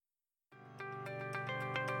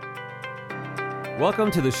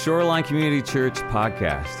Welcome to the Shoreline Community Church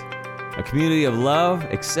podcast, a community of love,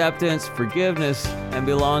 acceptance, forgiveness, and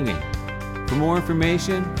belonging. For more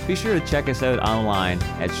information, be sure to check us out online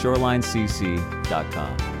at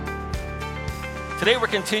shorelinecc.com. Today we're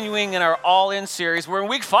continuing in our All-In series. We're in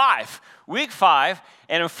week five,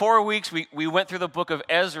 and in 4 weeks we went through the book of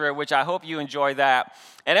Ezra, which I hope you enjoy that.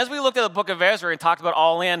 And as we looked at the book of Ezra and talked about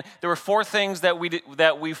all in, there were 4 things that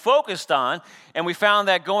we focused on, and we found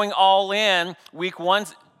that going all in, week 1,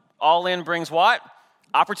 all in brings what?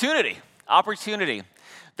 Opportunity.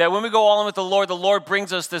 That when we go all in with the Lord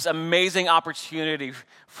brings us this amazing opportunity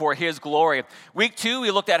for His glory. Week 2,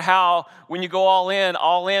 we looked at how when you go all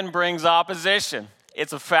in brings opposition.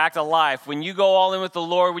 It's a fact of life. When you go all in with the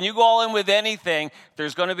Lord, when you go all in with anything,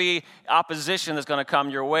 there's going to be opposition that's going to come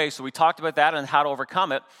your way. So we talked about that and how to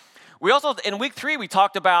overcome it. We also, in week 3, we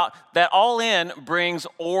talked about that all in brings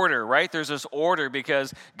order, right? There's this order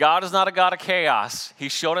because God is not a God of chaos. He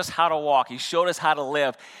showed us how to walk. He showed us how to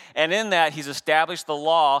live. And in that, He's established the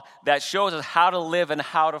law that shows us how to live and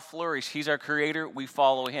how to flourish. He's our creator. We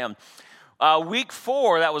follow Him. Week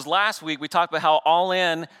 4, that was last week, we talked about how all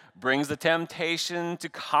in brings the temptation to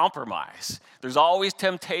compromise. There's always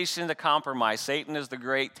temptation to compromise. Satan is the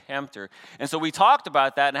great tempter. And so we talked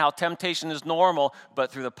about that and how temptation is normal,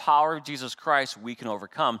 but through the power of Jesus Christ, we can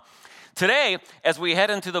overcome. Today, as we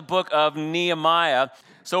head into the book of Nehemiah,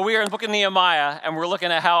 so we are in the book of Nehemiah, and we're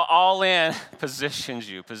looking at how all in positions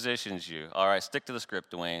you. All right, stick to the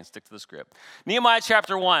script, Dwayne, stick to the script. Nehemiah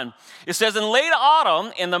chapter 1, it says, in late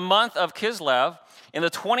autumn, in the month of Kislev, in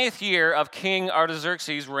the 20th year of King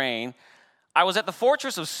Artaxerxes' reign, I was at the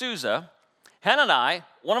fortress of Susa. Hanani,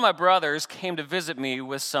 one of my brothers, came to visit me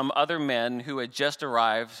with some other men who had just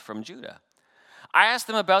arrived from Judah. I asked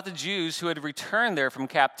them about the Jews who had returned there from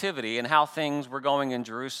captivity and how things were going in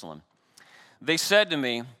Jerusalem. They said to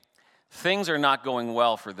me, things are not going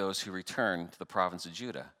well for those who return to the province of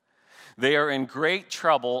Judah. They are in great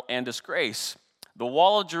trouble and disgrace. The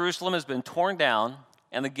wall of Jerusalem has been torn down,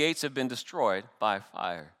 and the gates have been destroyed by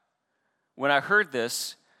fire. When I heard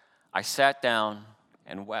this, I sat down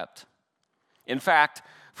and wept. In fact,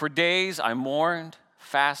 for days I mourned,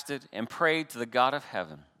 fasted, and prayed to the God of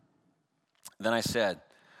heaven. Then I said,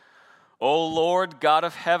 O Lord, God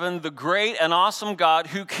of heaven, the great and awesome God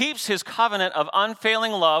who keeps His covenant of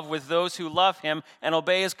unfailing love with those who love Him and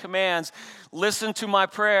obey His commands, listen to my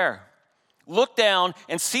prayer. Look down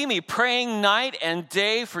and see me praying night and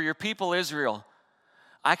day for your people Israel.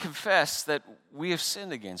 I confess that we have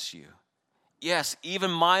sinned against you. Yes,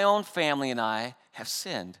 even my own family and I have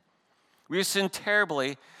sinned. We have sinned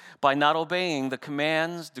terribly by not obeying the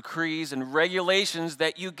commands, decrees, and regulations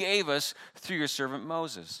that you gave us through your servant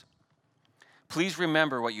Moses. Please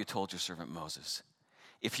remember what you told your servant Moses.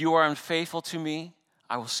 If you are unfaithful to me,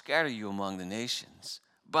 I will scatter you among the nations.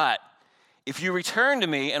 But if you return to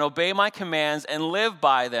me and obey my commands and live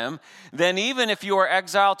by them, then even if you are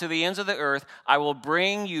exiled to the ends of the earth, I will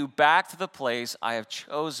bring you back to the place I have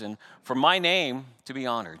chosen for my name to be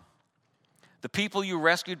honored. The people you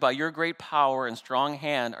rescued by your great power and strong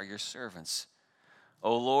hand are your servants.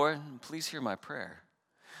 O Lord, please hear my prayer.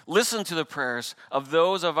 Listen to the prayers of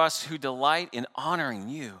those of us who delight in honoring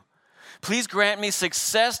you. Please grant me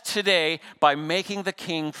success today by making the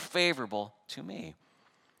king favorable to me.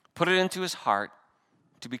 Put it into his heart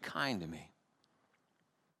to be kind to me.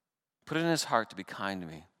 Put it in his heart to be kind to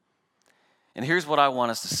me. And here's what I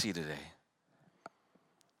want us to see today.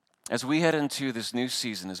 As we head into this new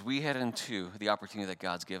season, as we head into the opportunity that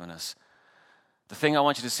God's given us, the thing I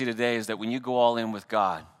want you to see today is that when you go all in with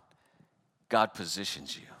God, God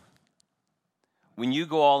positions you. When you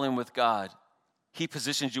go all in with God, He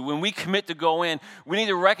positions you. When we commit to go in, we need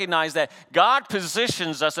to recognize that God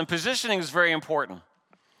positions us, and positioning is very important,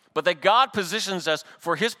 but that God positions us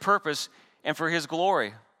for His purpose and for His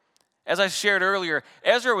glory. As I shared earlier,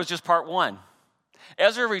 Ezra was just part 1.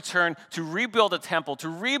 Ezra returned to rebuild a temple, to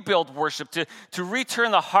rebuild worship, to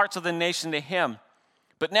return the hearts of the nation to Him.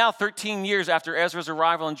 But now, 13 years after Ezra's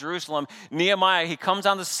arrival in Jerusalem, Nehemiah, he comes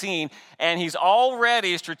on the scene, and he's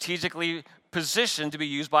already strategically positioned to be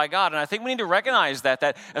used by God. And I think we need to recognize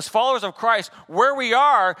that as followers of Christ, where we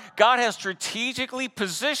are, God has strategically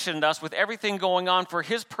positioned us with everything going on for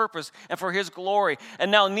His purpose and for His glory.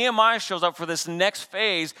 And now Nehemiah shows up for this next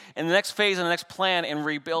phase and the next plan in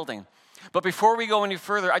rebuilding. But before we go any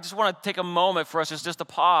further, I just want to take a moment for us just to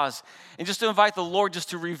pause and just to invite the Lord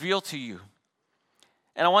just to reveal to you.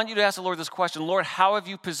 And I want you to ask the Lord this question: Lord, how have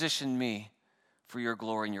you positioned me for your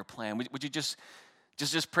glory and your plan? Would you just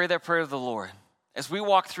pray that prayer to the Lord? As we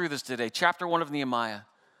walk through this today, chapter 1 of Nehemiah,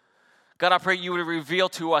 God, I pray you would reveal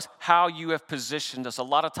to us how you have positioned us. A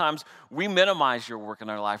lot of times we minimize your work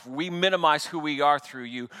in our life. We minimize who we are through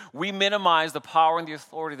you. We minimize the power and the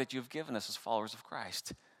authority that you've given us as followers of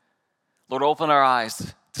Christ. Lord, open our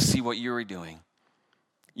eyes to see what you are doing.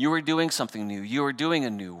 You are doing something new. You are doing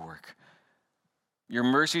a new work. Your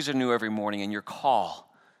mercies are new every morning, and your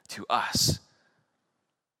call to us,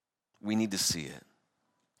 we need to see it.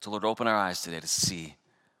 So, Lord, open our eyes today to see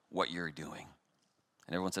what you're doing.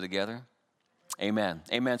 And everyone said together? Amen.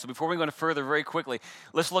 Amen. So before we go any further, very quickly,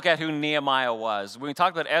 let's look at who Nehemiah was. When we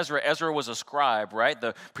talked about Ezra, Ezra was a scribe, right?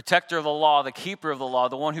 The protector of the law, the keeper of the law,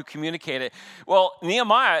 the one who communicated. Well,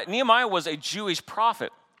 Nehemiah was a Jewish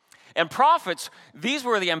prophet. And prophets, these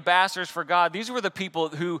were the ambassadors for God. These were the people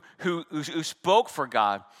who spoke for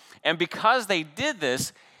God. And because they did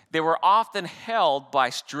this, they were often held by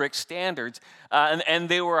strict standards, and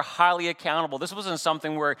they were highly accountable. This wasn't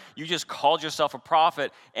something where you just called yourself a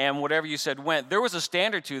prophet and whatever you said went. There was a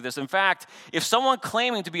standard to this. In fact, if someone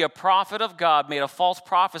claiming to be a prophet of God made a false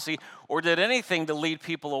prophecy or did anything to lead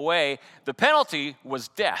people away, the penalty was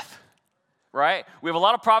death. Right? We have a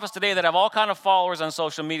lot of prophets today that have all kinds of followers on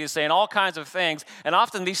social media saying all kinds of things, and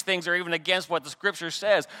often these things are even against what the scripture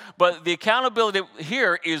says. But the accountability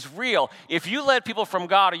here is real. If you led people from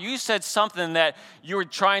God or you said something that you were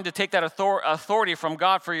trying to take that authority from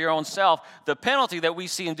God for your own self, the penalty that we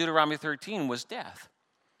see in Deuteronomy 13 was death.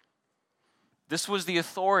 This was the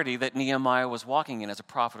authority that Nehemiah was walking in as a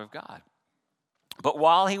prophet of God. But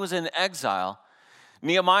while he was in exile,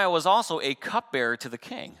 Nehemiah was also a cupbearer to the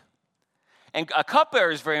king. And a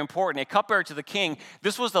cupbearer is very important. A cupbearer to the king,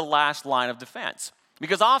 this was the last line of defense.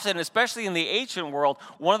 Because often, especially in the ancient world,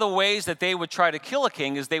 one of the ways that they would try to kill a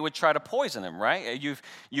king is they would try to poison him, right? You've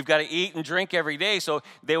got to eat and drink every day, so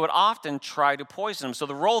they would often try to poison him. So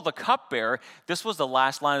the role of the cupbearer, this was the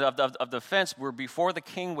last line of defense, where before the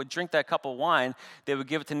king would drink that cup of wine, they would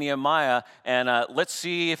give it to Nehemiah, and let's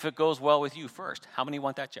see if it goes well with you first. How many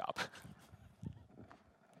want that job?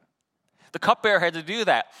 The cupbearer had to do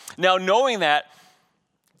that. Now, knowing that,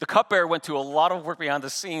 the cupbearer went to a lot of work behind the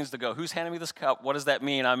scenes to go, who's handing me this cup? What does that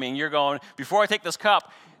mean? I mean, you're going, before I take this cup,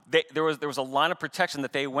 there was a line of protection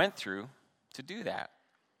that they went through to do that.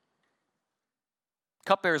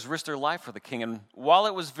 Cupbearers risked their life for the king, and while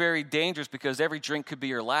it was very dangerous because every drink could be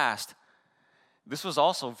your last, this was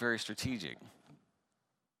also very strategic.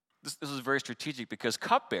 This was very strategic because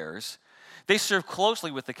cupbearers, they served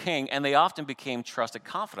closely with the king, and they often became trusted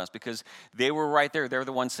confidants because they were right there. They're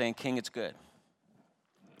the ones saying, King, it's good.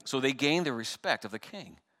 So they gained the respect of the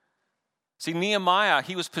king. See, Nehemiah,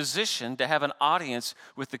 he was positioned to have an audience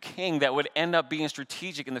with the king that would end up being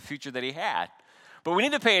strategic in the future that he had. But we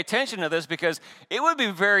need to pay attention to this because it would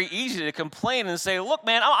be very easy to complain and say, look,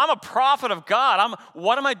 man, I'm a prophet of God.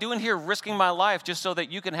 What am I doing here risking my life just so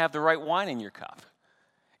that you can have the right wine in your cup?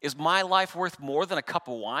 Is my life worth more than a cup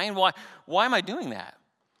of wine? Why am I doing that?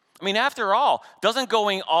 I mean, after all, doesn't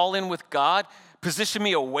going all in with God position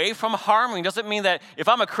me away from harm? I mean, doesn't mean that if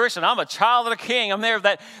I'm a Christian, I'm a child of the king, I'm there,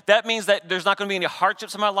 that means that there's not going to be any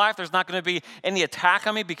hardships in my life, there's not going to be any attack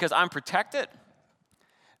on me because I'm protected?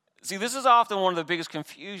 See, this is often one of the biggest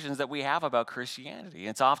confusions that we have about Christianity.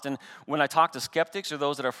 It's often when I talk to skeptics or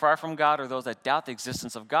those that are far from God or those that doubt the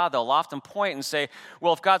existence of God, they'll often point and say,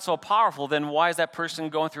 well, if God's so powerful, then why is that person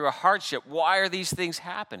going through a hardship? Why are these things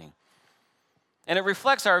happening? And it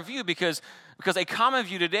reflects our view because a common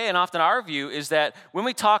view today, and often our view, is that when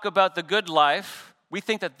we talk about the good life, we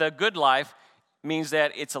think that the good life means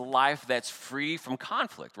that it's a life that's free from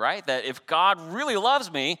conflict, right? That if God really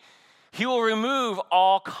loves me, He will remove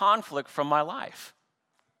all conflict from my life.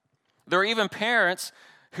 There are even parents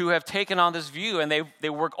who have taken on this view, and they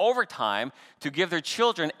work overtime to give their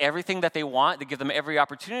children everything that they want, to give them every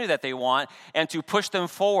opportunity that they want, and to push them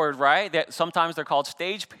forward, right? That sometimes they're called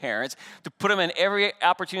stage parents, to put them in every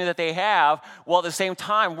opportunity that they have, while at the same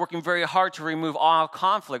time working very hard to remove all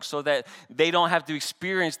conflict so that they don't have to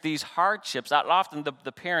experience these hardships that often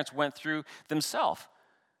the parents went through themselves.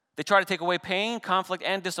 They try to take away pain, conflict,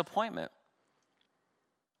 and disappointment.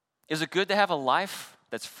 Is it good to have a life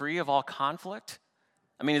that's free of all conflict?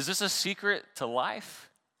 I mean, is this a secret to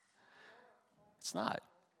life? It's not.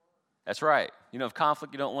 That's right. You know, if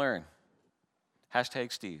conflict, you don't learn.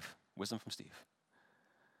 Hashtag Steve. Wisdom from Steve.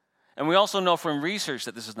 And we also know from research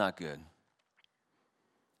that this is not good.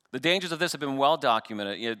 The dangers of this have been well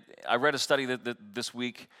documented. I read a study this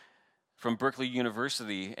week from Berkeley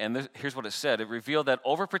University, and here's what it said. It revealed that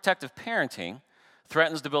overprotective parenting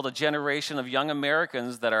threatens to build a generation of young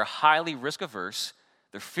Americans that are highly risk-averse,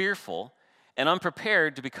 they're fearful, and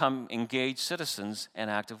unprepared to become engaged citizens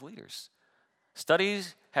and active leaders.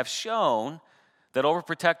 Studies have shown that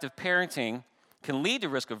overprotective parenting can lead to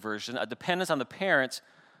risk aversion, a dependence on the parents,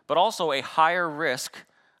 but also a higher risk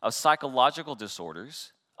of psychological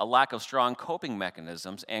disorders, a lack of strong coping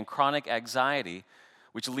mechanisms, and chronic anxiety,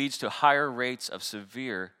 which leads to higher rates of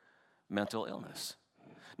severe mental illness.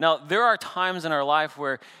 Now, there are times in our life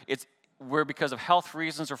where because of health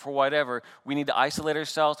reasons or for whatever, we need to isolate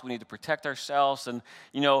ourselves, we need to protect ourselves, and,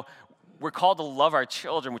 we're called to love our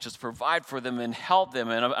children, which is to provide for them and help them.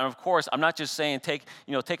 And of course, I'm not just saying take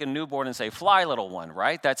a newborn and say, fly, little one,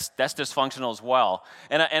 right? That's dysfunctional as well.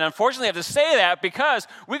 And unfortunately, I have to say that because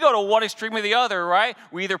we go to one extreme or the other, right?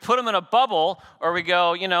 We either put them in a bubble or we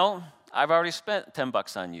go, I've already spent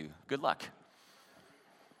 $10 on you. Good luck.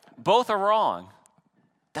 Both are wrong.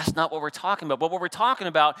 That's not what we're talking about. But what we're talking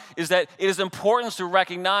about is that it is important to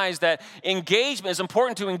recognize that engagement is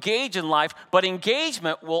important to engage in life, but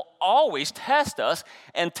engagement will always test us,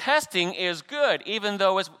 and testing is good, even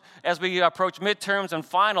though as we approach midterms and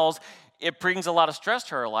finals, it brings a lot of stress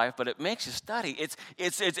to our life, but it makes you study.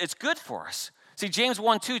 It's good for us. See, James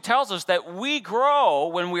 1:2 tells us that we grow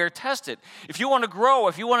when we are tested. If you want to grow,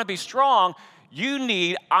 if you want to be strong,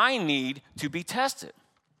 I need to be tested.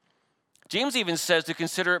 James even says to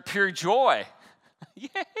consider it pure joy.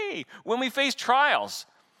 Yay! When we face trials.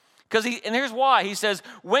 And here's why. He says,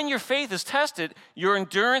 when your faith is tested, your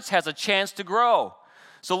endurance has a chance to grow.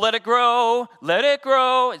 So let it grow, let it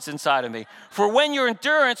grow. It's inside of me. For when your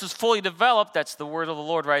endurance is fully developed, that's the word of the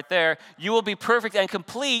Lord right there, you will be perfect and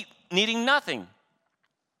complete, needing nothing.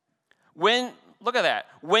 Look at that.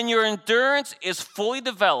 When your endurance is fully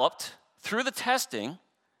developed through the testing,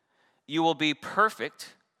 you will be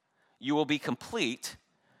perfect, you will be complete,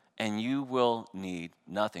 and you will need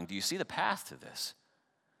nothing. Do you see the path to this?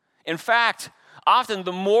 In fact, often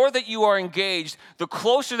the more that you are engaged, the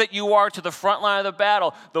closer that you are to the front line of the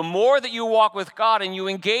battle, the more that you walk with God and you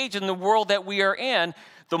engage in the world that we are in,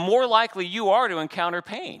 the more likely you are to encounter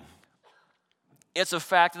pain. It's a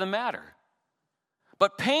fact of the matter.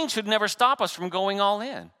 But pain should never stop us from going all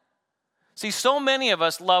in. See, so many of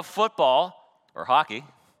us love football or hockey,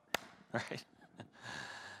 right?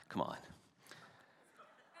 Come on.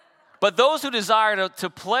 But those who desire to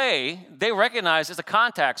play, they recognize it's a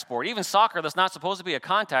contact sport. Even soccer that's not supposed to be a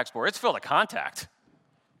contact sport, it's filled with contact.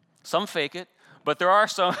 Some fake it, but there are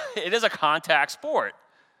some, it is a contact sport.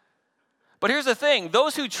 But here's the thing,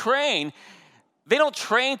 those who train, they don't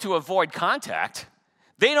train to avoid contact.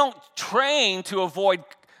 They don't train to avoid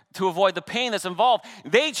the pain that's involved.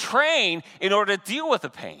 They train in order to deal with the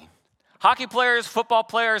pain. Hockey players, football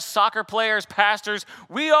players, soccer players, pastors,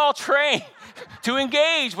 we all train to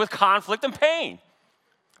engage with conflict and pain.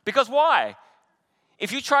 Because why?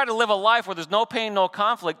 If you try to live a life where there's no pain, no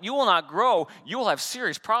conflict, you will not grow. You will have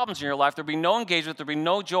serious problems in your life. There'll be no engagement. There'll be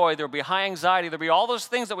no joy. There'll be high anxiety. There'll be all those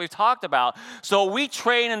things that we've talked about. So we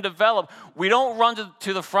train and develop. We don't run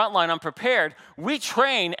to the front line unprepared. We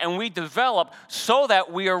train and we develop so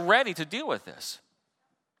that we are ready to deal with this.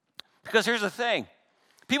 Because here's the thing.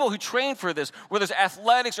 People who train for this, whether it's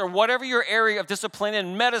athletics or whatever your area of discipline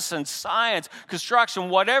in, medicine, science, construction,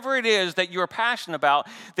 whatever it is that you're passionate about,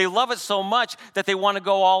 they love it so much that they want to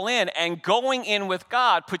go all in. And going in with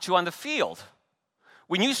God puts you on the field.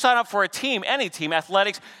 When you sign up for a team, any team,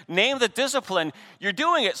 athletics, name the discipline, you're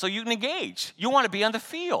doing it so you can engage. You want to be on the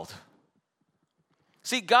field.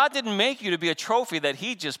 See, God didn't make you to be a trophy that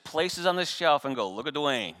he just places on the shelf and go, look at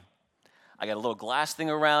Dwayne. I got a little glass thing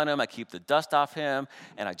around him. I keep the dust off him,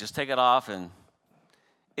 and I just take it off, and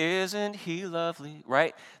isn't he lovely,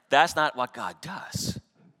 right? That's not what God does.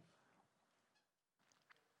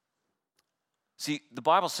 See, the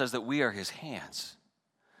Bible says that we are his hands.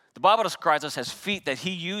 The Bible describes us as feet that he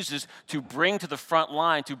uses to bring to the front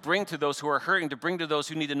line, to bring to those who are hurting, to bring to those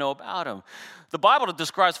who need to know about him. The Bible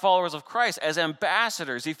describes followers of Christ as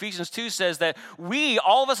ambassadors. Ephesians 2 says that we,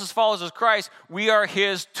 all of us as followers of Christ, we are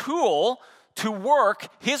his tool to work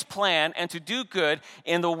his plan and to do good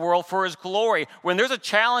in the world for his glory. When there's a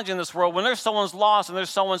challenge in this world, when there's someone's lost and there's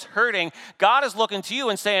someone's hurting, God is looking to you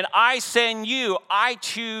and saying, I send you, I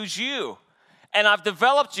choose you. And I've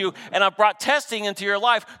developed you, and I've brought testing into your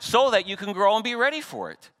life so that you can grow and be ready for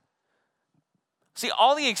it. See,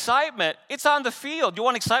 all the excitement, it's on the field. You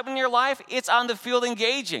want excitement in your life? It's on the field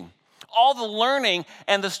engaging. All the learning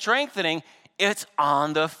and the strengthening, it's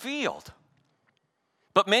on the field.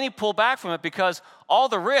 But many pull back from it because all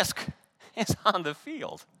the risk is on the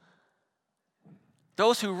field.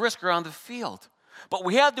 Those who risk are on the field. But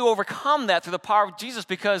we have to overcome that through the power of Jesus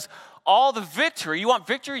because all the victory, you want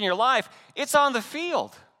victory in your life, it's on the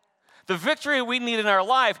field. The victory we need in our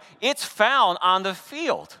life, it's found on the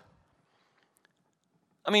field.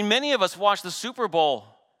 I mean, many of us watch the Super Bowl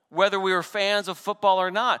whether we were fans of football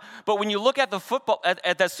or not. But when you look at the football,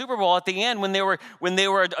 at that Super Bowl at the end, when they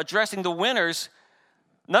were addressing the winners,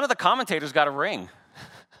 none of the commentators got a ring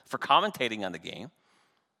for commentating on the game.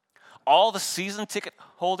 All the season ticket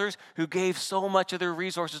holders who gave so much of their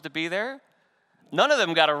resources to be there, none of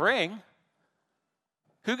them got a ring.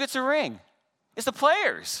 Who gets a ring? It's the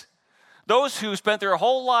players. Those who spent their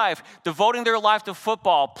whole life devoting their life to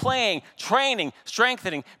football, playing, training,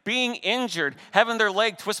 strengthening, being injured, having their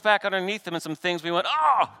leg twist back underneath them and some things, we went,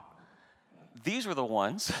 oh! These were the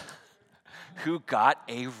ones who got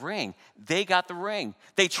a ring. They got the ring.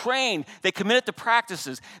 They trained. They committed to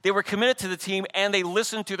practices. They were committed to the team, and they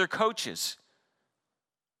listened to their coaches.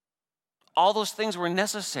 All those things were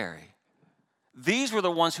necessary. These were the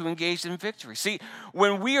ones who engaged in victory. See,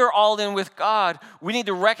 when we are all in with God, we need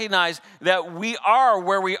to recognize that we are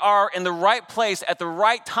where we are in the right place at the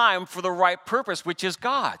right time for the right purpose, which is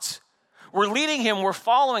God's. We're leading Him, we're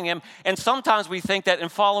following Him, and sometimes we think that in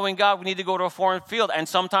following God, we need to go to a foreign field, and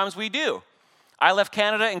sometimes we do. I left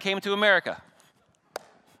Canada and came to America.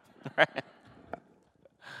 And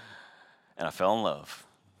I fell in love.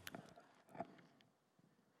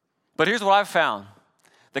 But here's what I've found.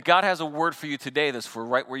 That God has a word for you today that's for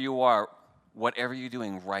right where you are, whatever you're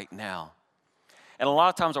doing right now. And a lot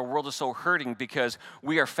of times our world is so hurting because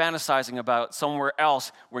we are fantasizing about somewhere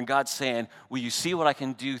else when God's saying, will you see what I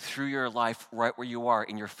can do through your life right where you are,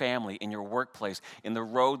 in your family, in your workplace, in the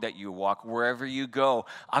road that you walk, wherever you go.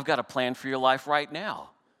 I've got a plan for your life right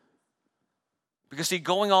now. Because see,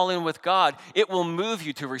 going all in with God, it will move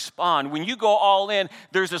you to respond. When you go all in,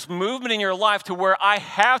 there's this movement in your life to where I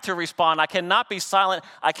have to respond. I cannot be silent.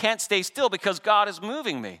 I can't stay still because God is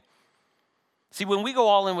moving me. See, when we go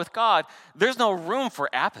all in with God, there's no room for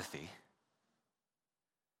apathy.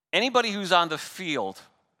 Anybody who's on the field,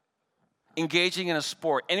 engaging in a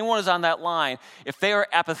sport, anyone who's on that line, if they are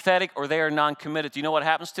apathetic or they are non-committed, do you know what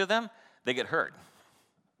happens to them? They get hurt.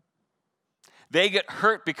 They get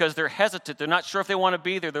hurt because they're hesitant. They're not sure if they want to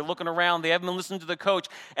be there. They're looking around. They haven't been listening to the coach.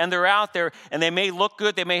 And they're out there, and they may look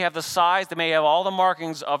good. They may have the size. They may have all the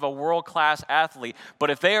markings of a world-class athlete. But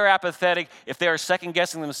if they are apathetic, if they are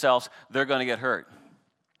second-guessing themselves, they're going to get hurt.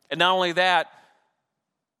 And not only that,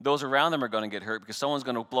 those around them are going to get hurt because someone's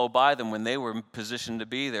going to blow by them when they were positioned to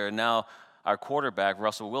be there. And now our quarterback,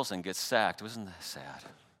 Russell Wilson, gets sacked. Wasn't that sad?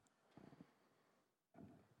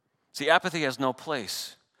 See, apathy has no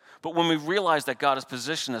place. But when we realize that God has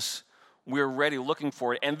positioned us, we're ready, looking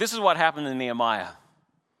for it. And this is what happened to Nehemiah.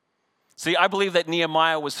 See, I believe that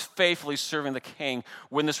Nehemiah was faithfully serving the king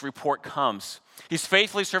when this report comes. He's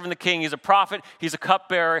faithfully serving the king. He's a prophet. He's a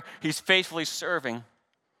cupbearer. He's faithfully serving.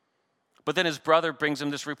 But then his brother brings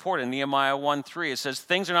him this report in Nehemiah 1:3. It says,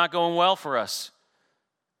 things are not going well for us.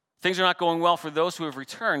 Things are not going well for those who have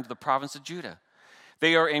returned to the province of Judah.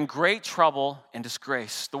 They are in great trouble and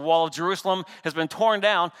disgrace. The wall of Jerusalem has been torn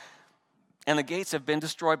down, and the gates have been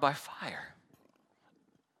destroyed by fire.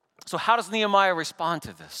 So how does Nehemiah respond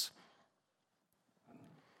to this?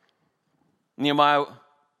 Nehemiah,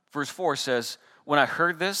 verse 4 says, when I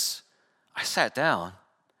heard this, I sat down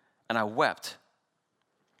and I wept.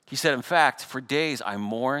 He said, in fact, for days I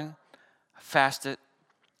mourned, fasted,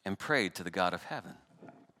 and prayed to the God of heaven.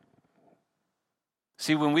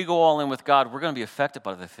 See, when we go all in with God, we're going to be affected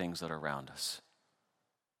by the things that are around us.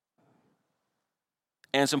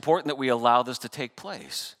 And it's important that we allow this to take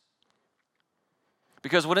place.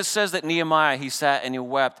 Because when it says that Nehemiah, he sat and he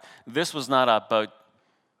wept, this was not about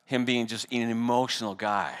him being just an emotional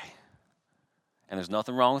guy. And there's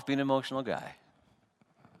nothing wrong with being an emotional guy.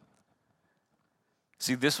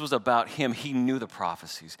 See, this was about him. He knew the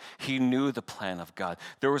prophecies. He knew the plan of God.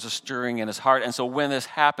 There was a stirring in his heart. And so when this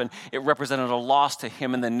happened, it represented a loss to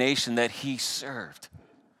him and the nation that he served.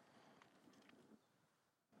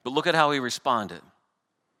 But look at how he responded.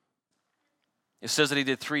 It says that he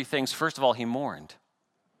did three things. First of all, he mourned.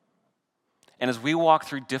 And as we walk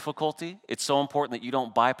through difficulty, it's so important that you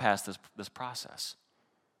don't bypass this process.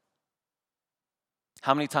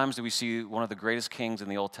 How many times do we see one of the greatest kings in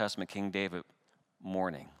the Old Testament, King David,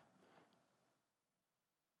 mourning?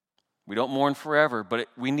 We don't mourn forever, but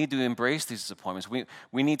we need to embrace these disappointments.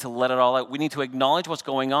 We need to let it all out. We need to acknowledge what's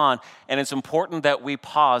going on, and it's important that we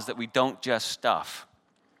pause, that we don't just stuff.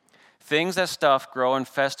 Things that stuff grow and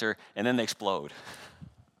fester, and then they explode.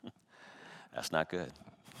 That's not good.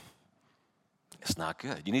 It's not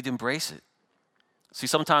good. You need to embrace it. See,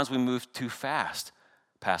 sometimes we move too fast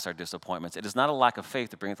past our disappointments. It is not a lack of faith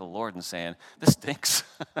to bring it to the Lord and saying, this stinks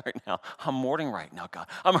right now. I'm mourning right now, God.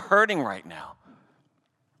 I'm hurting right now.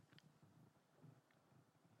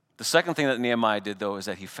 The second thing that Nehemiah did, though, is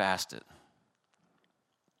that he fasted.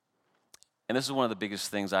 And this is one of the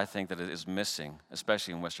biggest things I think that is missing,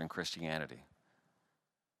 especially in Western Christianity.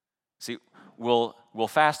 See, we'll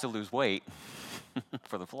fast to lose weight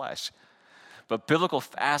for the flesh. But biblical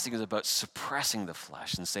fasting is about suppressing the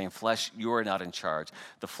flesh and saying, flesh, you are not in charge.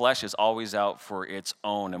 The flesh is always out for its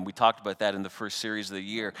own. And we talked about that in the first series of the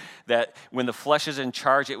year, that when the flesh is in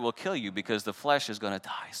charge, it will kill you because the flesh is going to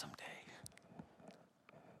die someday.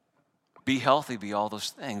 Be healthy, be all those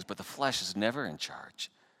things, but the flesh is never in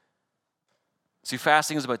charge. See,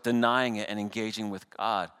 fasting is about denying it and engaging with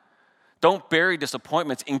God. Don't bury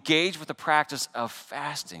disappointments. Engage with the practice of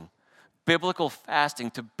fasting. Biblical fasting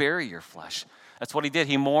to bury your flesh. That's what he did.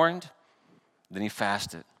 He mourned, then he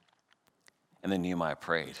fasted, and then Nehemiah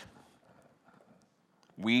prayed.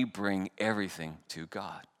 We bring everything to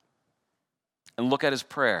God. And look at his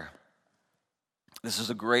prayer. This is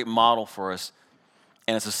a great model for us,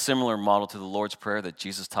 and it's a similar model to the Lord's Prayer that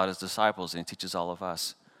Jesus taught his disciples, and he teaches all of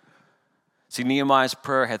us. See, Nehemiah's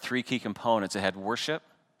prayer had three key components. It had worship,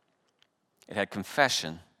 it had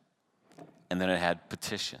confession, and then it had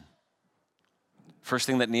petition. First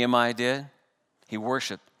thing that Nehemiah did, he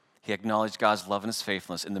worshiped. He acknowledged God's love and his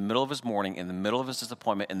faithfulness. In the middle of his mourning, in the middle of his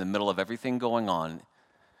disappointment, in the middle of everything going on,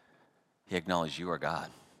 he acknowledged, you are God.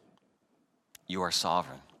 You are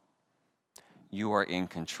sovereign. You are in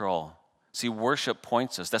control. See, worship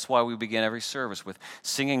points us. That's why we begin every service with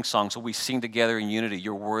singing songs, so we sing together in unity.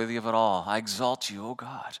 You're worthy of it all. I exalt you, oh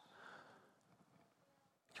God.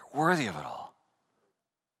 You're worthy of it all.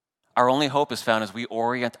 Our only hope is found as we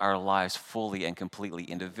orient our lives fully and completely,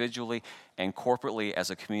 individually and corporately as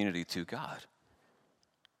a community to God.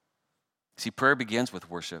 See, prayer begins with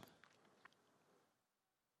worship.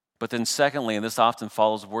 But then secondly, and this often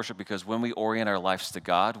follows worship, because when we orient our lives to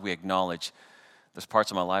God, we acknowledge there's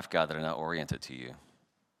parts of my life, God, that are not oriented to you.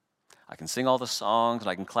 I can sing all the songs and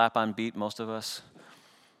I can clap on beat, most of us.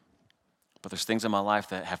 But there's things in my life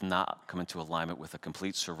that have not come into alignment with a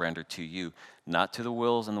complete surrender to you, not to the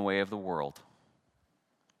wills and the way of the world.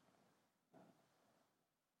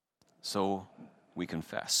 So we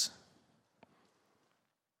confess.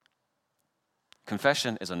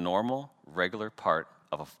 Confession is a normal, regular part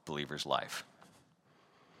of a believer's life.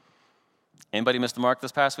 Anybody missed the mark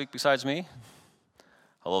this past week besides me?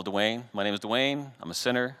 Hello, Dwayne. My name is Dwayne. I'm a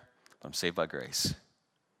sinner, but I'm saved by grace.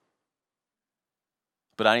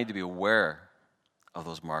 But I need to be aware of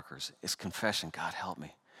those markers. It's confession. God, help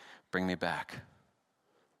me. Bring me back.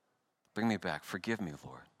 Bring me back. Forgive me,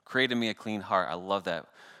 Lord. Create in me a clean heart. I love that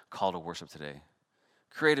call to worship today.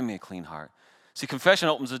 Create in me a clean heart. See, confession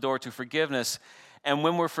opens the door to forgiveness. And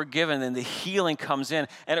when we're forgiven, then the healing comes in,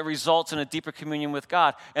 and it results in a deeper communion with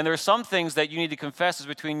God. And there are some things that you need to confess is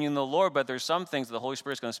between you and the Lord, but there's some things that the Holy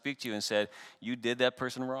Spirit's going to speak to you and said, you did that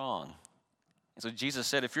person wrong. And so Jesus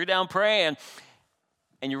said, if you're down praying,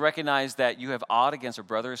 and you recognize that you have ought against a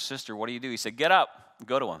brother or sister, what do? He said, get up,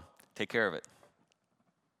 go to him, take care of it.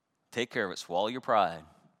 Take care of it, swallow your pride.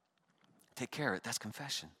 Take care of it, that's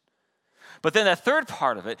confession. But then that third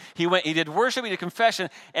part of it, he did worship, he did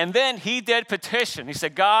confession, and then he did petition. He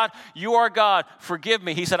said, God, you are God, forgive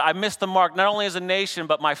me. He said, I missed the mark, not only as a nation,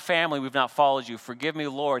 but my family, we've not followed you. Forgive me,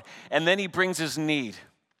 Lord. And then he brings his need.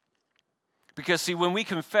 Because, see, when we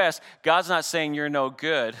confess, God's not saying you're no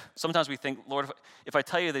good. Sometimes we think, Lord, if I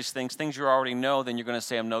tell you these things you already know, then you're going to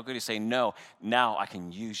say I'm no good. He's saying, no, now I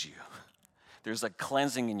can use you. There's a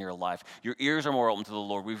cleansing in your life. Your ears are more open to the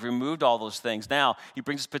Lord. We've removed all those things. Now, he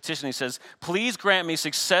brings his petition. He says, please grant me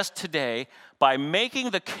success today by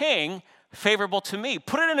making the king favorable to me.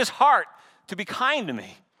 Put it in his heart to be kind to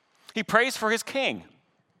me. He prays for his king.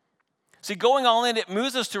 See, going all in, it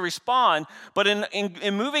moves us to respond, but in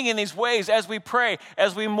moving in these ways, as we pray,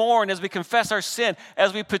 as we mourn, as we confess our sin,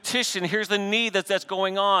 as we petition, here's the need that's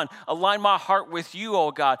going on. Align my heart with you,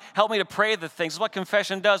 oh God. Help me to pray the things. This is what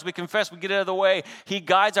confession does. We confess, we get out of the way. He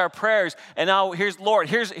guides our prayers, and now here's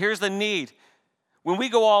the need. When we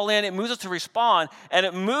go all in, it moves us to respond, and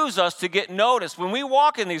it moves us to get noticed. When we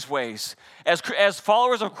walk in these ways, as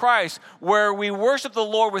followers of Christ, where we worship the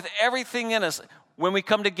Lord with everything in us, when we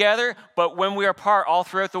come together, but when we are apart all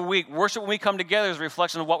throughout the week. Worship when we come together is a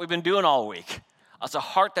reflection of what we've been doing all week. It's a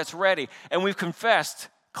heart that's ready, and we've confessed,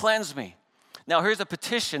 cleanse me. Now here's a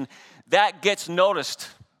petition that gets noticed,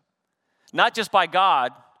 not just by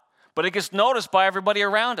God, but it gets noticed by everybody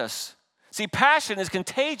around us. See, passion is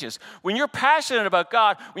contagious. When you're passionate about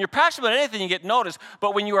God, when you're passionate about anything, you get noticed,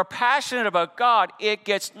 but when you are passionate about God, it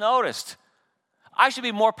gets noticed. I should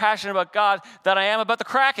be more passionate about God than I am about the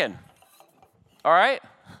Kraken. All right?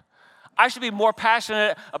 I should be more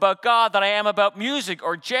passionate about God than I am about music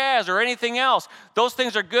or jazz or anything else. Those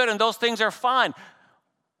things are good and those things are fun.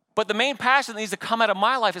 But the main passion that needs to come out of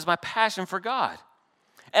my life is my passion for God.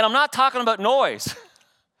 And I'm not talking about noise.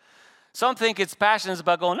 Some think it's passion is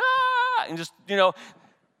about going, ah, and just,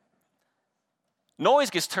 noise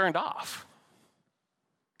gets turned off.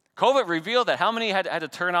 COVID revealed that how many had to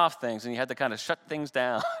turn off things, and you had to kind of shut things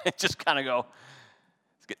down and just kind of go,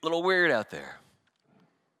 it's getting a little weird out there.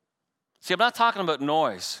 See, I'm not talking about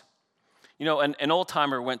noise. An old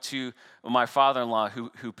timer went to my father-in-law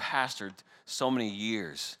who pastored so many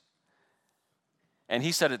years. And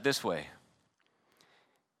he said it this way.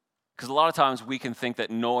 Because a lot of times we can think that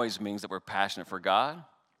noise means that we're passionate for God.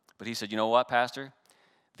 But he said, you know what, Pastor?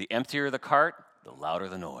 The emptier the cart, the louder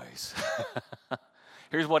the noise.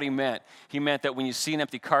 Here's what he meant. He meant that when you see an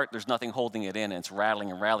empty cart, there's nothing holding it in, and it's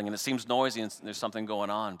rattling and rattling, and it seems noisy, and there's something going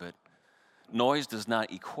on. But noise does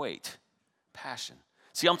not equate passion.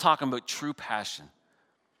 See, I'm talking about true passion.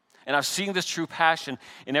 And I've seen this true passion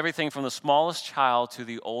in everything from the smallest child to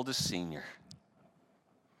the oldest senior.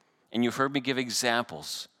 And you've heard me give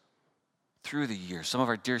examples through the years. Some of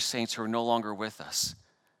our dear saints who are no longer with us.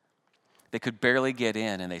 They could barely get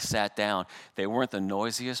in, and they sat down. They weren't the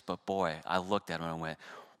noisiest, but boy, I looked at them and I went,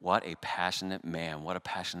 what a passionate man, what a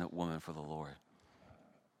passionate woman for the Lord.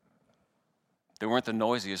 They weren't the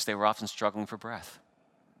noisiest. They were often struggling for breath.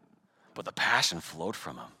 But the passion flowed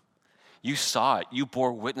from them. You saw it. You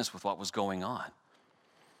bore witness with what was going on.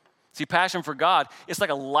 See, passion for God, it's like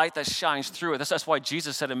a light that shines through it. That's why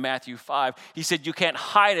Jesus said in Matthew 5, he said you can't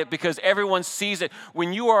hide it because everyone sees it.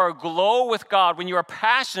 When you are aglow with God, when you are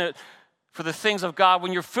passionate for the things of God,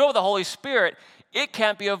 when you're filled with the Holy Spirit, it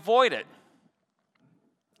can't be avoided.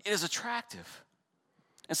 It is attractive.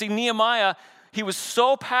 And see, Nehemiah, he was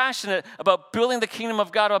so passionate about building the kingdom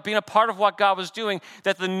of God, about being a part of what God was doing,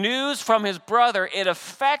 that the news from his brother, it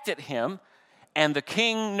affected him, and the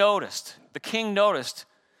king noticed. The king noticed.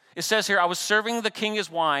 It says here, I was serving the king his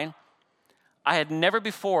wine. I had never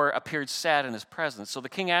before appeared sad in his presence. So the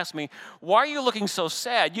king asked me, why are you looking so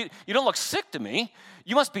sad? You don't look sick to me.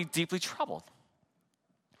 You must be deeply troubled.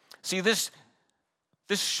 See, this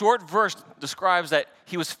short verse describes that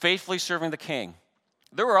he was faithfully serving the king.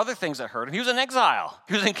 There were other things that hurt him. He was in exile.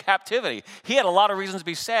 He was in captivity. He had a lot of reasons to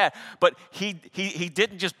be sad, but he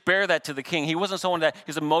didn't just bear that to the king. He wasn't someone that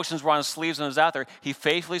his emotions were on his sleeves and was out there. He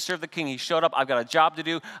faithfully served the king. He showed up. I've got a job to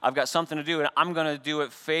do. I've got something to do, and I'm going to do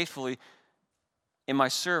it faithfully in my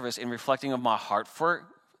service, in reflecting of my heart for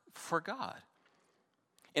God.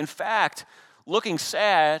 In fact, looking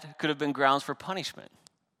sad could have been grounds for punishment,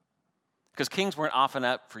 because kings weren't often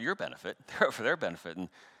out for your benefit. They're out for their benefit, and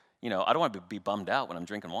I don't want to be bummed out when I'm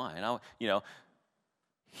drinking wine.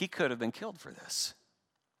 He could have been killed for this.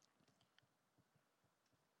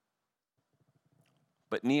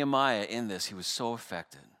 But Nehemiah, in this, he was so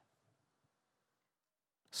affected.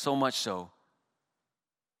 So much so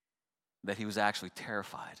that he was actually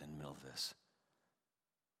terrified in the middle of this.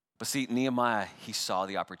 But see, Nehemiah, he saw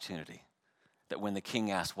the opportunity that when the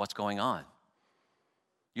king asked, what's going on?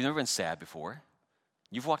 You've never been sad before.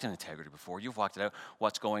 You've walked in integrity before. You've walked it out.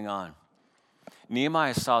 What's going on?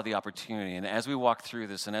 Nehemiah saw the opportunity, and as we walk through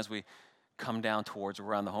this and as we come down towards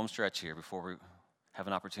around the home stretch here before we have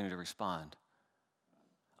an opportunity to respond,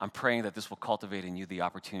 I'm praying that this will cultivate in you the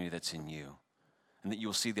opportunity that's in you, and that you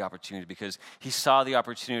will see the opportunity, because he saw the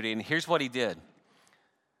opportunity, and here's what he did.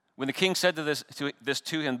 When the king said this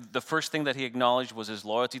to him, the first thing that he acknowledged was his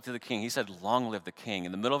loyalty to the king. He said, long live the king.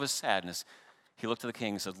 In the middle of his sadness, he looked to the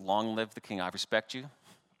king and said, long live the king. I respect you.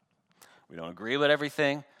 We don't agree about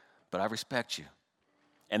everything, but I respect you.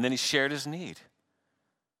 And then he shared his need.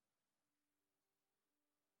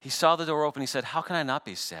 He saw the door open. He said, how can I not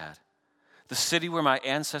be sad? The city where my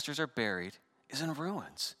ancestors are buried is in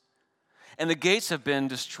ruins, and the gates have been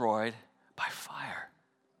destroyed by fire.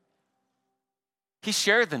 He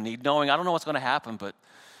shared the need, knowing, I don't know what's going to happen, but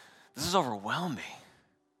this is overwhelming.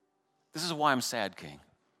 This is why I'm sad, king.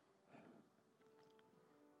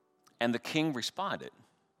 And the king responded.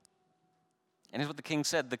 And here's what the king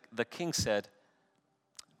said. The king said,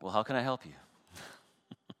 well, how can I help you?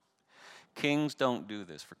 Kings don't do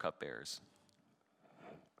this for cupbearers.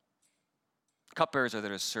 Cupbearers are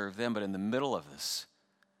there to serve them, but in the middle of this,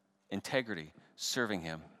 integrity, serving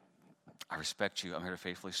him, I respect you. I'm here to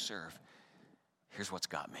faithfully serve. Here's what's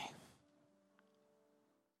got me.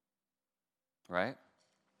 Right?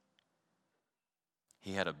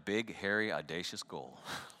 He had a big, hairy, audacious goal.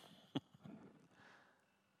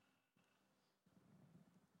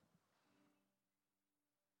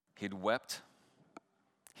 He'd wept,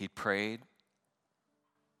 he'd prayed,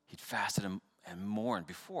 he'd fasted and mourned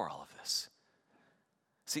before all of this.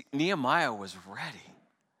 See, Nehemiah was ready.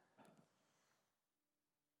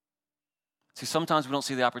 See, sometimes we don't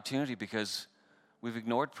see the opportunity because we've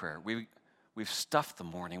ignored prayer. We've stuffed the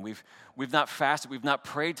morning. We've not fasted. We've not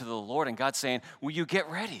prayed to the Lord. And God's saying, will you get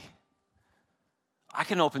ready? I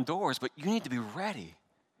can open doors, but you need to be ready.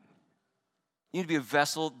 You need to be a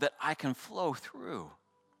vessel that I can flow through.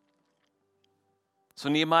 So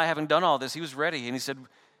Nehemiah, having done all this, he was ready. And he said,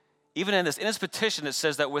 even in his petition, it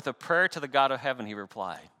says that with a prayer to the God of heaven, he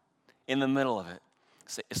replied. In the middle of it.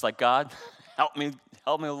 It's like, God, help me,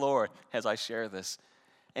 Lord, as I share this.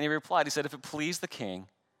 And he replied, he said, if it please the king,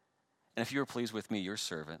 and if you are pleased with me, your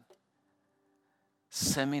servant,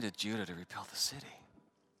 send me to Judah to rebuild the city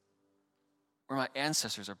where my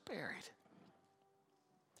ancestors are buried.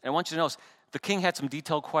 And I want you to notice, the king had some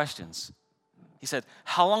detailed questions. He said,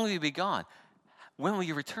 how long will you be gone? When will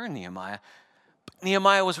you return, Nehemiah? But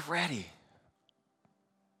Nehemiah was ready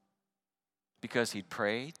because he'd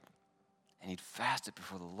prayed and he'd fasted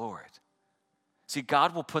before the Lord. See,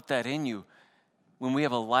 God will put that in you when we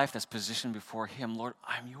have a life that's positioned before him. Lord,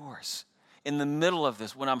 I'm yours. In the middle of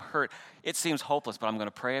this, when I'm hurt, it seems hopeless, but I'm going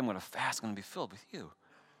to pray, I'm going to fast, I'm going to be filled with you.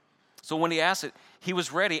 So when he asked it, he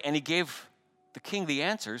was ready, and he gave the king the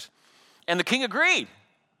answers, and the king agreed.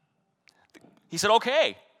 He said,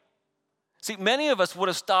 okay. See, many of us would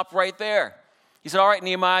have stopped right there. He said, all right,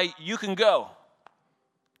 Nehemiah, you can go.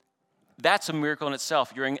 That's a miracle in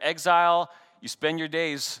itself. You're in exile. You spend your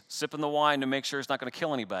days sipping the wine to make sure it's not going to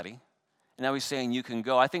kill anybody. And now he's saying you can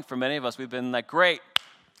go. I think for many of us, we've been like, great,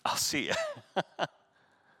 I'll see you.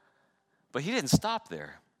 But he didn't stop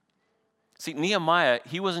there. See, Nehemiah,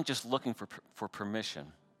 he wasn't just looking for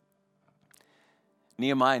permission.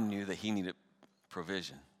 Nehemiah knew that he needed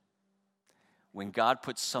provision. When God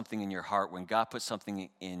puts something in your heart, when God puts something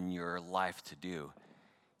in your life to do,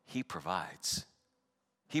 he provides.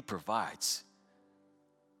 He provides.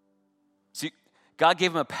 See, God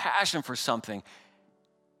gave him a passion for something,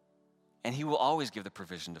 and he will always give the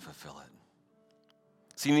provision to fulfill it.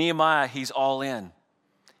 See, Nehemiah, he's all in.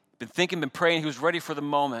 Been thinking, been praying, he was ready for the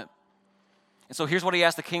moment. And so here's what he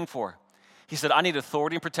asked the king for. He said, I need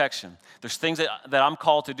authority and protection. There's things that I'm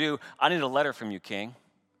called to do. I need a letter from you, king,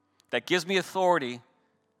 that gives me authority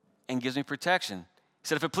and gives me protection. He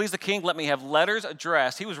said, if it please the king, let me have letters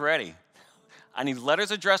addressed. He was ready. I need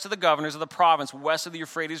letters addressed to the governors of the province west of the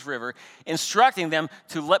Euphrates River, instructing them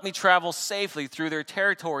to let me travel safely through their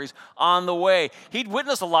territories on the way. He'd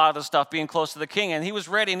witnessed a lot of the stuff being close to the king, and he was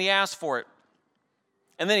ready, and he asked for it.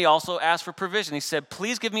 And then he also asked for provision. He said,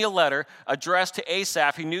 please give me a letter addressed to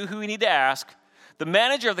Asaph. He knew who he needed to ask. The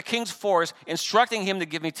manager of the king's force, instructing him to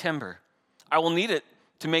give me timber. I will need it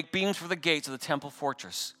to make beams for the gates of the temple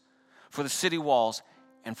fortress, for the city walls,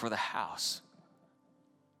 and for the house.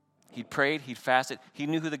 He'd prayed, he'd fasted. He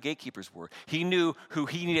knew who the gatekeepers were. He knew who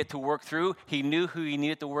he needed to work through. He knew who he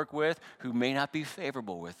needed to work with, who may not be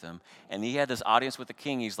favorable with him. And he had this audience with the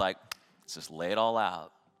king. He's like, let's just lay it all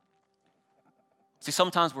out. See,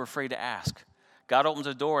 sometimes we're afraid to ask. God opens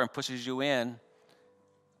a door and pushes you in,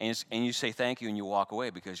 and you say thank you and you walk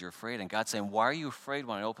away because you're afraid. And God's saying, why are you afraid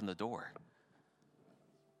when I open the door?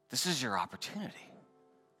 This is your opportunity.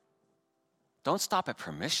 Don't stop at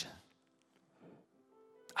permission.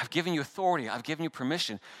 I've given you authority. I've given you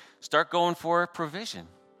permission. Start going for provision.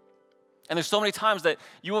 And there's so many times that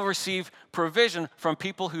you will receive provision from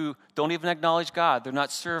people who don't even acknowledge God. They're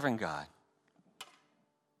not serving God.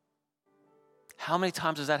 How many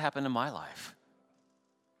times has that happened in my life?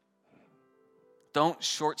 Don't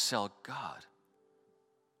short sell God.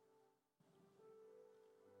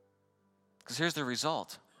 Because here's the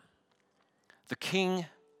result. The king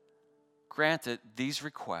granted these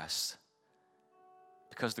requests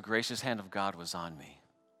because the gracious hand of God was on me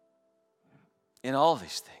in all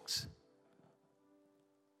these things.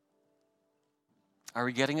 Are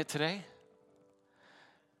we getting it today?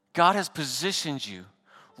 God has positioned you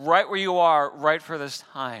right where you are, right for this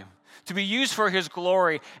time, to be used for his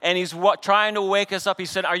glory, and he's trying to wake us up. He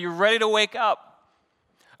said, are you ready to wake up?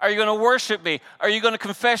 Are you going to worship me? Are you going to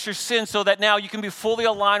confess your sins so that now you can be fully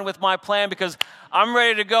aligned with my plan? Because I'm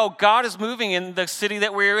ready to go. God is moving in the city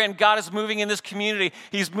that we're in. God is moving in this community.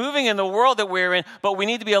 He's moving in the world that we're in, but we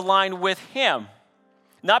need to be aligned with him,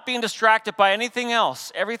 not being distracted by anything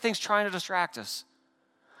else. Everything's trying to distract us.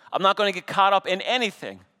 I'm not going to get caught up in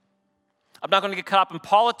anything. I'm not going to get caught up in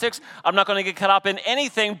politics. I'm not going to get caught up in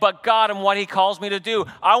anything but God and what he calls me to do.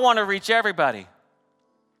 I want to reach everybody.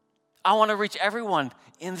 I want to reach everyone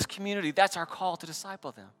in this community. That's our call, to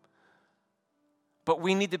disciple them. But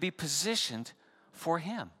we need to be positioned for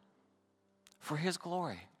him, for his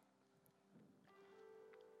glory.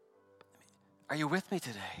 Are you with me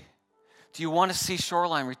today? Do you want to see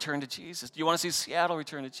Shoreline return to Jesus? Do you want to see Seattle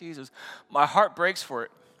return to Jesus? My heart breaks for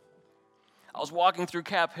it. I was walking through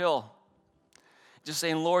Cap Hill, just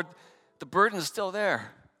saying, Lord, the burden is still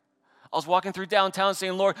there. I was walking through downtown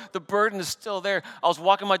saying, Lord, the burden is still there. I was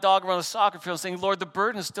walking my dog around the soccer field saying, Lord, the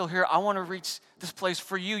burden is still here. I want to reach this place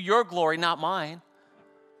for you, your glory, not mine.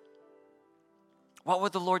 What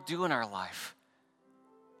would the Lord do in our life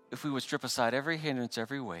if we would strip aside every hindrance,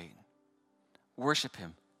 every weight, worship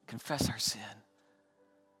him, confess our sin,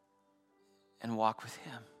 and walk with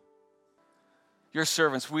him? Your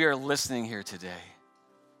servants, we are listening here today.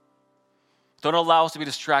 Don't allow us to be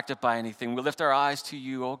distracted by anything. We lift our eyes to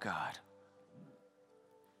you, oh God.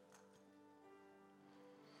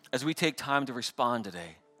 As we take time to respond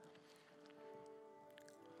today,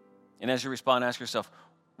 and as you respond, ask yourself,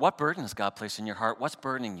 what burden has God placed in your heart? What's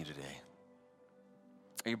burdening you today?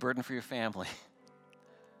 Are you burdened for your family?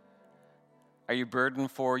 Are you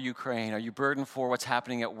burdened for Ukraine? Are you burdened for what's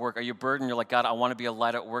happening at work? Are you burdened? You're like, God, I want to be a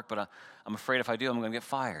light at work, but I'm afraid if I do, I'm going to get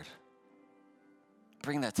fired.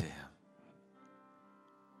 Bring that to him.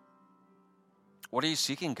 What are you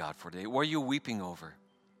seeking God for today? What are you weeping over?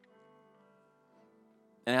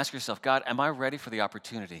 And ask yourself, God, am I ready for the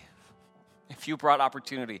opportunity? If you brought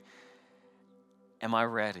opportunity, am I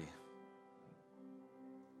ready?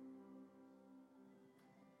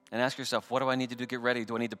 And ask yourself, what do I need to do to get ready?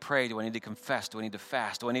 Do I need to pray? Do I need to confess? Do I need to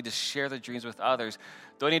fast? Do I need to share the dreams with others?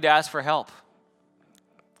 Do I need to ask for help?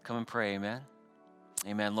 Come and pray, amen?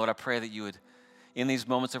 Amen. Lord, I pray that you would, in these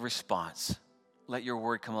moments of response, let your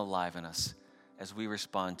word come alive in us as we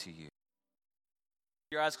respond to you.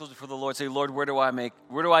 Your eyes closed before the Lord. Say, Lord, where do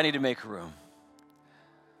I need to make room?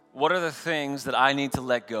 What are the things that I need to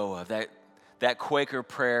let go of? That Quaker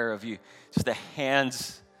prayer of you, just the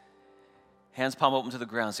hands palm open to the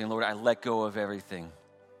ground, saying, Lord, I let go of everything.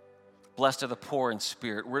 Blessed are the poor in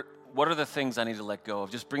spirit. What are the things I need to let go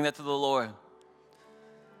of? Just bring that to the Lord.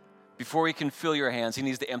 Before he can fill your hands, he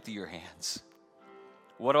needs to empty your hands.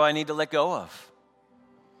 What do I need to let go of?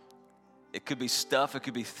 It could be stuff, it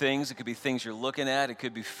could be things you're looking at, it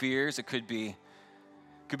could be fears, it could be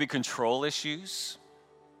control issues.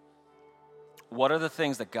 What are the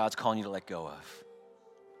things that God's calling you to let go of?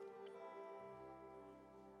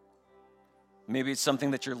 Maybe it's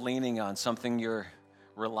something that you're leaning on, something you're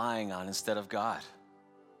relying on instead of God.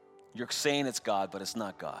 You're saying it's God, but it's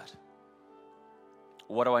not God.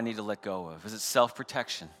 What do I need to let go of? Is it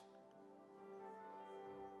self-protection?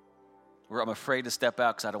 Where I'm afraid to step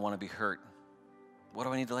out because I don't want to be hurt. What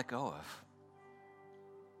do I need to let go of?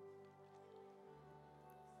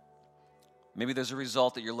 Maybe there's a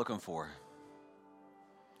result that you're looking for.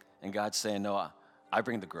 And God's saying, no, I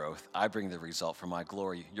bring the growth. I bring the result for my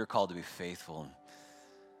glory. You're called to be faithful.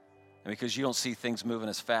 And because you don't see things moving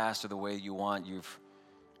as fast or the way you want,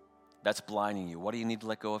 that's blinding you. What do you need to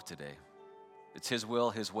let go of today? It's his will,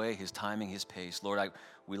 his way, his timing, his pace. Lord,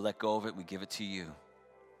 we let go of it. We give it to you.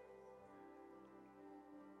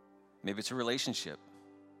 Maybe it's a relationship.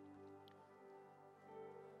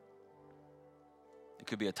 It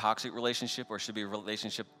could be a toxic relationship, or it should be a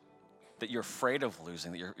relationship that you're afraid of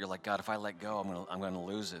losing, that you're like, God, if I let go, I'm going to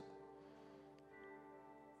lose it.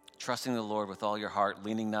 Trusting the Lord with all your heart,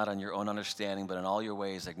 leaning not on your own understanding, but in all your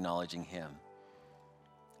ways acknowledging him.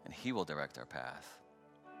 And he will direct our path.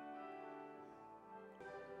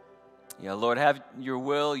 Yeah, Lord, have your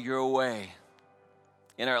will, your way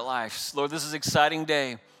in our lives. Lord, this is an exciting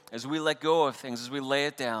day as we let go of things, as we lay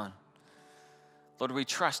it down. Lord, we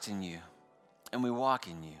trust in you and we walk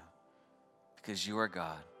in you because you are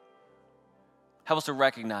God. Help us to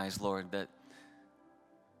recognize, Lord, that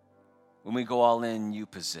when we go all in, you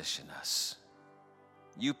position us.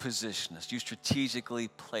 You position us. You strategically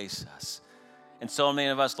place us. And so many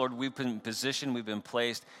of us, Lord, we've been positioned, we've been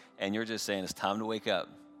placed, and you're just saying it's time to wake up.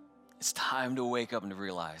 It's time to wake up and to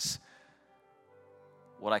realize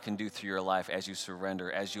what I can do through your life as you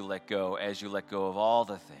surrender, as you let go of all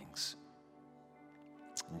the things.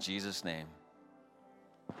 In Jesus' name,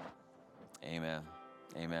 amen,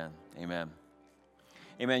 amen, amen.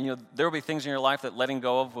 Amen. You know, there will be things in your life that letting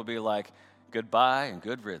go of will be like goodbye and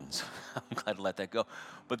good riddance. I'm glad to let that go.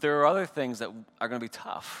 But there are other things that are going to be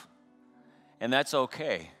tough, and that's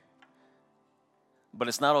okay. But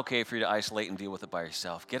it's not okay for you to isolate and deal with it by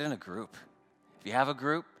yourself. Get in a group. If you have a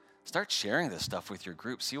group, start sharing this stuff with your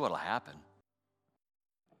group. See what will happen.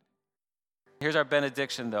 Here's our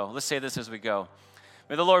benediction, though. Let's say this as we go.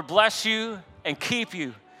 May the Lord bless you and keep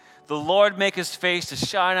you. The Lord make his face to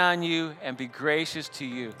shine on you and be gracious to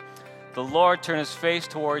you. The Lord turn his face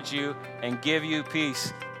towards you and give you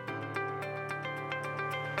peace.